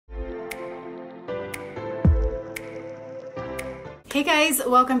Hey guys,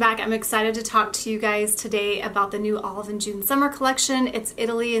 welcome back. I'm excited to talk to you guys today about the new Olive and June summer collection. It's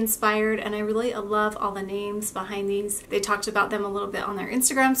Italy inspired and I really love all the names behind these. They talked about them a little bit on their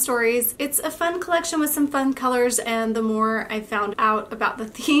Instagram stories. It's a fun collection with some fun colors, and the more I found out about the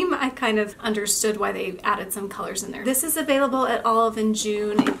theme, I kind of understood why they added some colors in there. This is available at Olive and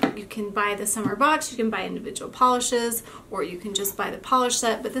June. You can buy the summer box, you can buy individual polishes, or you can just buy the polish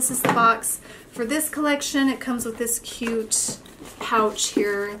set, but this is the box. For this collection, it comes with this cute pouch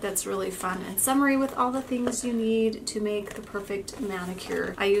here that's really fun and summery with all the things you need to make the perfect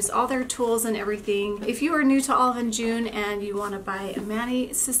manicure. I use all their tools and everything. If you are new to Olive and June and you want to buy a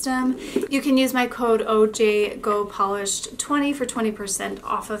mani system, you can use my code OJGopolished20 for 20%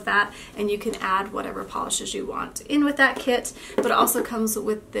 off of that, and you can add whatever polishes you want in with that kit. But it also comes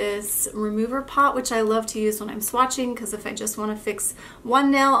with this remover pot, which I love to use when I'm swatching, because if I just want to fix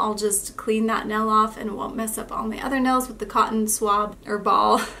one nail, I'll just clean that nail off and it won't mess up all my other nails with the cotton swab or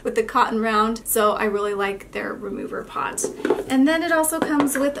ball with the cotton round. So I really like their remover pot. And then it also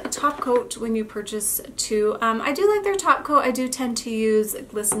comes with a top coat when you purchase two. I do like their top coat. I do tend to use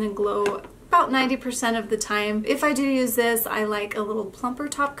Glisten and Glow about 90% of the time. If I do use this, I like a little plumper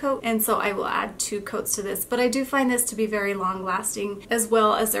top coat, and so I will add 2 coats to this. But I do find this to be very long lasting, as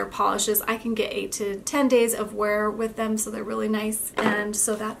well as their polishes. I can get 8 to 10 days of wear with them, so they're really nice. And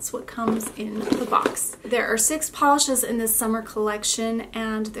so that's what comes in the box. There are 6 polishes in this summer collection,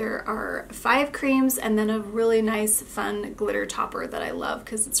 and there are 5 creams and then a really nice fun glitter topper that I love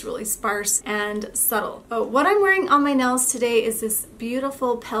because it's really sparse and subtle. But what I'm wearing on my nails today is this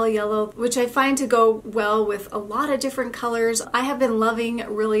beautiful pale yellow, which I find to go well with a lot of different colors. I have been loving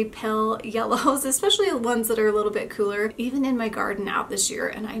really pale yellows, especially ones that are a little bit cooler, even in my garden out this year,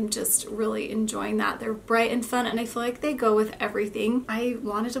 and I'm just really enjoying that. They're bright and fun, and I feel like they go with everything. I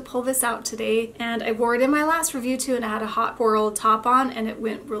wanted to pull this out today, and I wore it in my last review too, and I had a hot coral top on, and it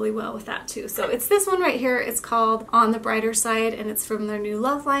went really well with that too. So it's this one right here. It's called On the Brighter Side, and it's from their new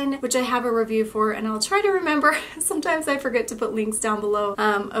Love line, which I have a review for, and I'll try to remember. Sometimes I forget to put links down below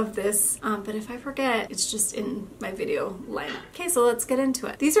of this. But if I forget, it's just in my video lineup. Okay, so let's get into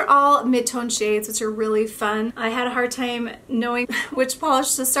it. These are all mid-tone shades, which are really fun. I had a hard time knowing which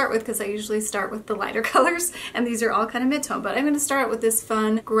polish to start with because I usually start with the lighter colors, and these are all kind of mid-tone. But I'm going to start with this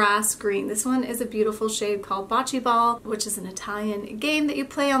fun grass green. This one is a beautiful shade called Bocce Ball, which is an Italian game that you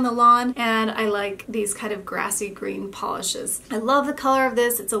play on the lawn, and I like these kind of grassy green polishes. I love the color of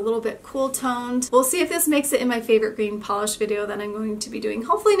this. It's a little bit cool toned. We'll see if this makes it in my favorite green polish video that I'm going to be doing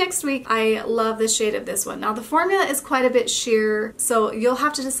hopefully next week. I love the shade of this one. Now the formula is quite a bit sheer, so you'll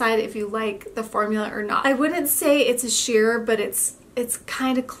have to decide if you like the formula or not. I wouldn't say it's a sheer, but it's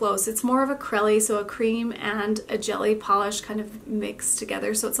kind of close. It's more of a crelly, so a cream and a jelly polish kind of mixed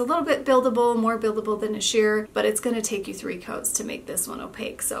together. So it's a little bit buildable, more buildable than a sheer, but it's going to take you 3 coats to make this one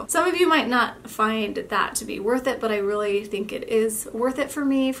opaque. So some of you might not find that to be worth it, but I really think it is worth it for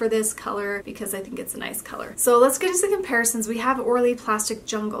me for this color because I think it's a nice color. So let's get into the comparisons. We have ORLY Plastic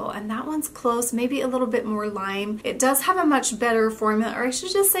Jungle, and that one's close, maybe a little bit more lime. It does have a much better formula, or I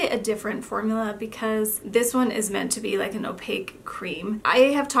should just say a different formula, because this one is meant to be like an opaque cream. I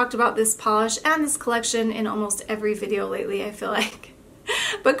have talked about this polish and this collection in almost every video lately, I feel like.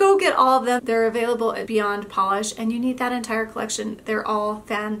 But go get all of them. They're available at Beyond Polish, and you need that entire collection. They're all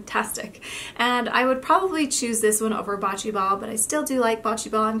fantastic. And I would probably choose this one over Bocce Ball, but I still do like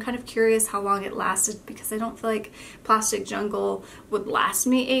Bocce Ball. I'm kind of curious how long it lasted because I don't feel like Plastic Jungle would last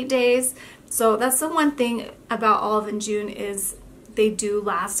me 8 days. So that's the one thing about Olive and June is they do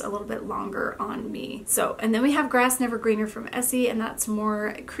last a little bit longer on me. So, and then we have Grass Never Greener from Essie, and that's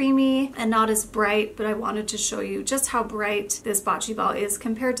more creamy and not as bright, but I wanted to show you just how bright this Bocce Ball is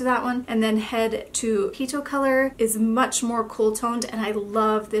compared to that one. And then Head to Keto Color is much more cool toned, and I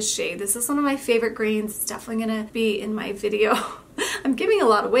love this shade. This is one of my favorite greens. It's definitely gonna be in my video. I'm giving a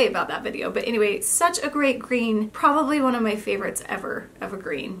lot away about that video, but anyway, such a great green. Probably one of my favorites ever of a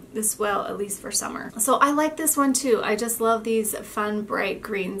green. This will, at least for summer. So I like this one too. I just love these fun, bright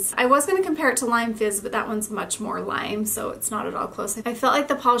greens. I was going to compare it to Lime Fizz, but that one's much more lime, so it's not at all close. I felt like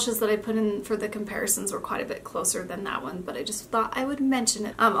the polishes that I put in for the comparisons were quite a bit closer than that one, but I just thought I would mention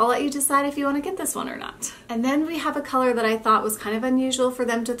it. I'll let you decide if you want to get this one or not. And then we have a color that I thought was kind of unusual for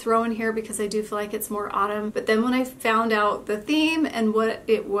them to throw in here because I do feel like it's more autumn, but then when I found out the theme and what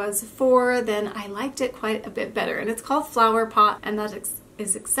it was for, then I liked it quite a bit better. And it's called Flower Pot, and that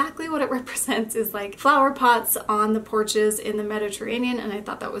is exactly what it represents, is like flower pots on the porches in the Mediterranean, and I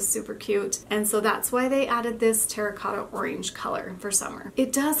thought that was super cute. And so that's why they added this terracotta orange color for summer.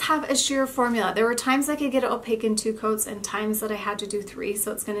 It does have a sheer formula. There were times I could get it opaque in 2 coats and times that I had to do 3,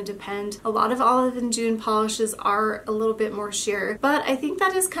 so it's going to depend. A lot of Olive and June polishes are a little bit more sheer, but I think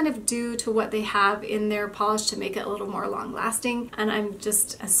that is kind of due to what they have in their polish to make it a little more long lasting, and I'm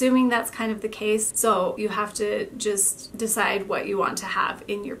just assuming that's kind of the case. So you have to just decide what you want to have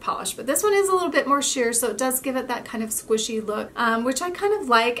in your polish. But this one is a little bit more sheer, so it does give it that kind of squishy look, which I kind of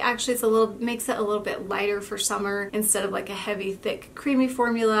like. Actually, it's a little, makes it a little bit lighter for summer instead of like a heavy, thick, creamy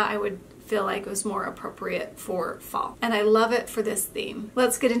formula. I would feel like it was more appropriate for fall, and I love it for this theme.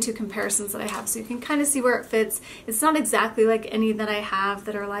 Let's get into comparisons that I have so you can kind of see where it fits. It's not exactly like any that I have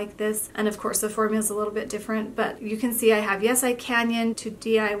that are like this, and of course the formula is a little bit different, but you can see I have Yes I Canyon to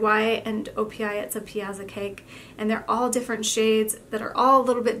DIY and OPI It's a Piazza Cake, and they're all different shades that are all a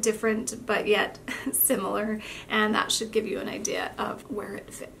little bit different but yet similar, and that should give you an idea of where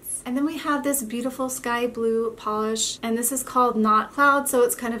it fits. And then we have this beautiful sky blue polish, and this is called Not Cloud, so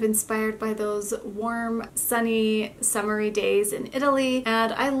it's kind of inspired by those warm, sunny, summery days in Italy,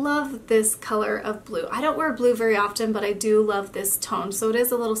 and I love this color of blue. I don't wear blue very often, but I do love this tone, so it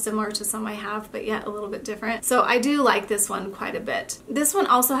is a little similar to some I have, but yet a little bit different. So I do like this one quite a bit. This one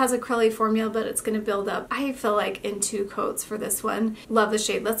also has a acrylic formula, but it's going to build up, I feel like, in 2 coats for this one. Love the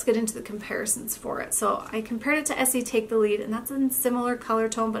shade. Let's get into the comparisons for it. So I compared it to Essie Take the Lead, and that's a similar color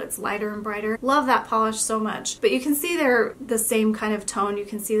tone, but it's lighter and brighter. Love that polish so much. But you can see they're the same kind of tone. You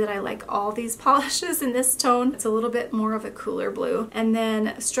can see that I like all these polishes in this tone. It's a little bit more of a cooler blue. And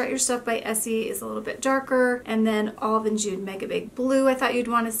then Strut Your Stuff by Essie is a little bit darker. And then Olive and June Mega Big Blue, I thought you'd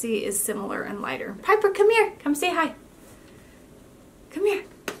want to see, is similar and lighter. Piper, come here. Come say hi. Come here.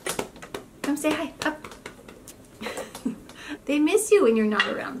 Come say hi. Up. They miss you when you're not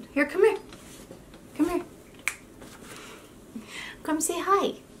around. Here, come here. Come here. Come say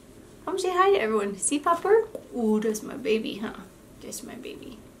hi. Come say hi to everyone. See, Pupper? Ooh, that's my baby, huh? That's my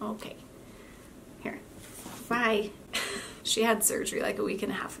baby. Okay. Here. Bye. She had surgery like a week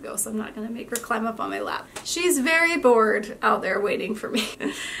and a half ago, so I'm not going to make her climb up on my lap. She's very bored out there waiting for me.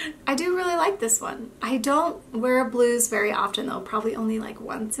 I do really like this one. I don't wear blues very often though, probably only like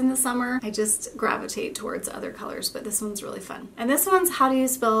once in the summer. I just gravitate towards other colors, but this one's really fun. And this one's How Do You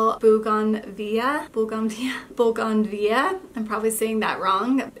Spell Bougainvillea? Bougainvillea. I'm probably saying that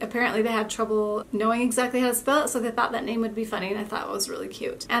wrong. Apparently they had trouble knowing exactly how to spell it, so they thought that name would be funny, and I thought it was really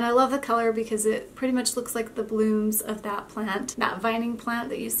cute. And I love the color because it pretty much looks like the blooms of that plant, that vining plant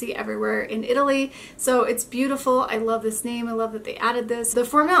that you see everywhere in Italy. So it's beautiful. I love this name. I love that they added this. The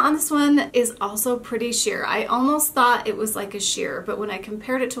formula on this one is also pretty sheer. I almost thought it was like a sheer, but when I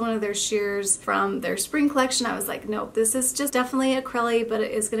compared it to one of their sheers from their spring collection, I was like, nope, this is just definitely acrylic, but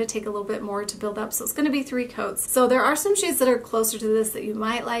it is going to take a little bit more to build up. So it's going to be 3 coats. So there are some shades that are closer to this that you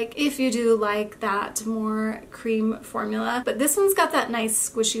might like if you do like that more cream formula. But this one's got that nice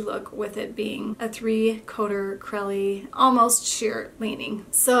squishy look with it being a 3-coater acrylic, almost sheer leaning.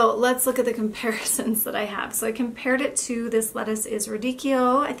 So let's look at the comparisons that I have. So I compared it to this Lettuce is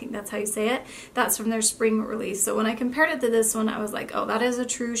Radicchio. I think that's how you say it. That's from their spring release. So when I compared it to this one, I was like, oh, that is a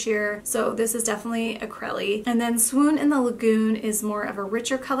true sheer. So this is definitely acrylic. And then Swoon in the Lagoon is more of a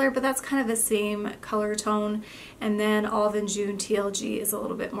richer color, but that's kind of the same color tone. And then Olive and June TLG is a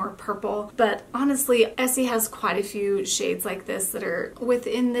little bit more purple. But honestly, Essie has quite a few shades like this that are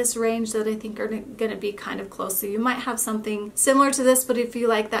within this range that I think are going to be kind of close. So you might have something similar to this, but if you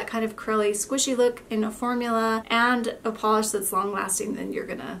like that kind of curly, squishy look in a formula and a polish that's long lasting, then you're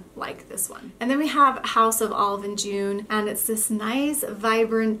gonna like this one. And then we have House of Olive and June, and it's this nice,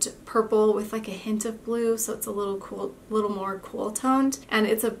 vibrant purple with like a hint of blue, so it's a little cool, little more cool toned, and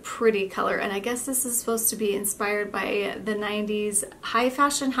it's a pretty color. And I guess this is supposed to be inspired by the 90s high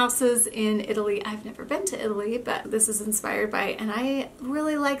fashion houses in Italy. I've never been to Italy, but this is inspired by, and I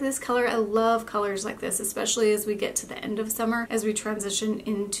really like this color. I love colors like this, especially as we get to the end of summer. As we transition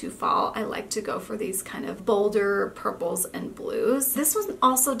into fall, I like to go for these kind of bolder purples and blues. This one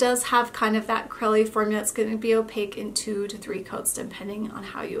also does have kind of that acrylic formula. It's going to be opaque in 2 to 3 coats depending on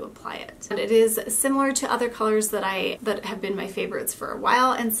how you apply it. And it is similar to other colors that have been my favorites for a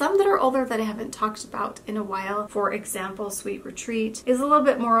while, and some that are older that I haven't talked about in a while. For example, Sweet Retreat is a little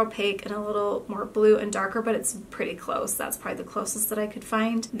bit more opaque and a little more blue and darker, but it's pretty close. That's probably the closest that I could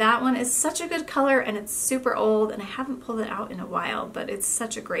find. That one is such a good color, and it's super old, and I have haven't pulled it out in a while, but it's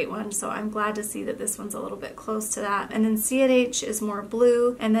such a great one. So I'm glad to see that this one's a little bit close to that. And then CNH is more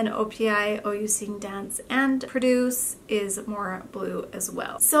blue, and then OPI, Oh You Sing, Dance, and Produce is more blue as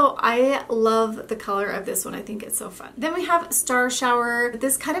well. So I love the color of this one. I think it's so fun. Then we have Star Shower.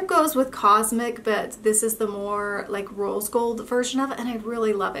 This kind of goes with Cosmic, but this is the more like rose gold version of it, and I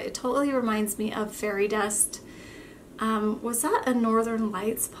really love it. It totally reminds me of Fairy Dust. Was that a Northern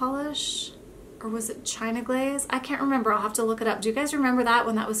Lights polish? Or was it China Glaze? I can't remember. I'll have to look it up. Do you guys remember that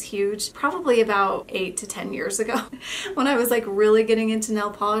when that was huge? Probably about 8 to 10 years ago when I was like really getting into nail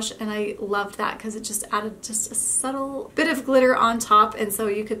polish, and I loved that because it just added just a subtle bit of glitter on top, and so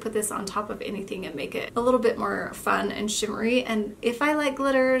you could put this on top of anything and make it a little bit more fun and shimmery. And if I like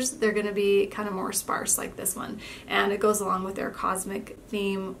glitters, they're gonna be kind of more sparse like this one, and it goes along with their Cosmic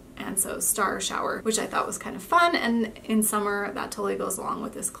theme. And so Star Shower, which I thought was kind of fun, and in summer that totally goes along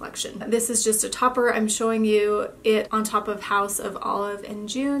with this collection. This is just a topper. I'm showing you it on top of House of Olive and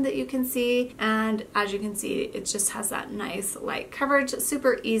June that you can see, and as you can see, it just has that nice light coverage,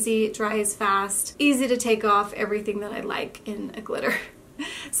 super easy, dries fast, easy to take off, everything that I like in a glitter.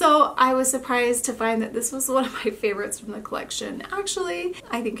 So I was surprised to find that this was one of my favorites from the collection. Actually,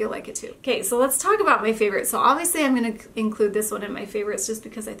 I think you'll like it too. Okay, so let's talk about my favorites. So obviously I'm going to include this one in my favorites just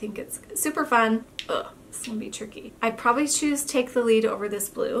because I think it's super fun. Ugh, this is going to be tricky. I'd probably choose Take the Lead over this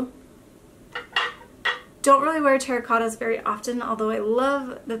blue. Don't really wear terracottas very often, although I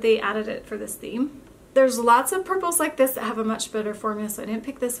love that they added it for this theme. There's lots of purples like this that have a much better formula, so I didn't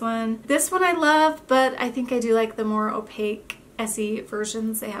pick this one. This one I love, but I think I do like the more opaque Essie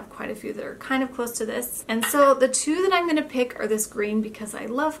versions. They have quite a few that are kind of close to this. And so the two that I'm going to pick are this green because I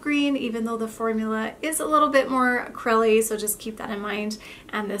love green, even though the formula is a little bit more acrylic, so just keep that in mind,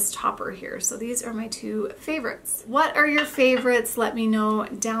 and this topper here. So these are my two favorites. What are your favorites? Let me know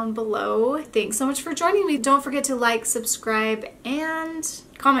down below. Thanks so much for joining me. Don't forget to like, subscribe, and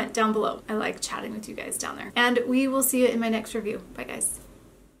comment down below. I like chatting with you guys down there. And we will see you in my next review. Bye guys.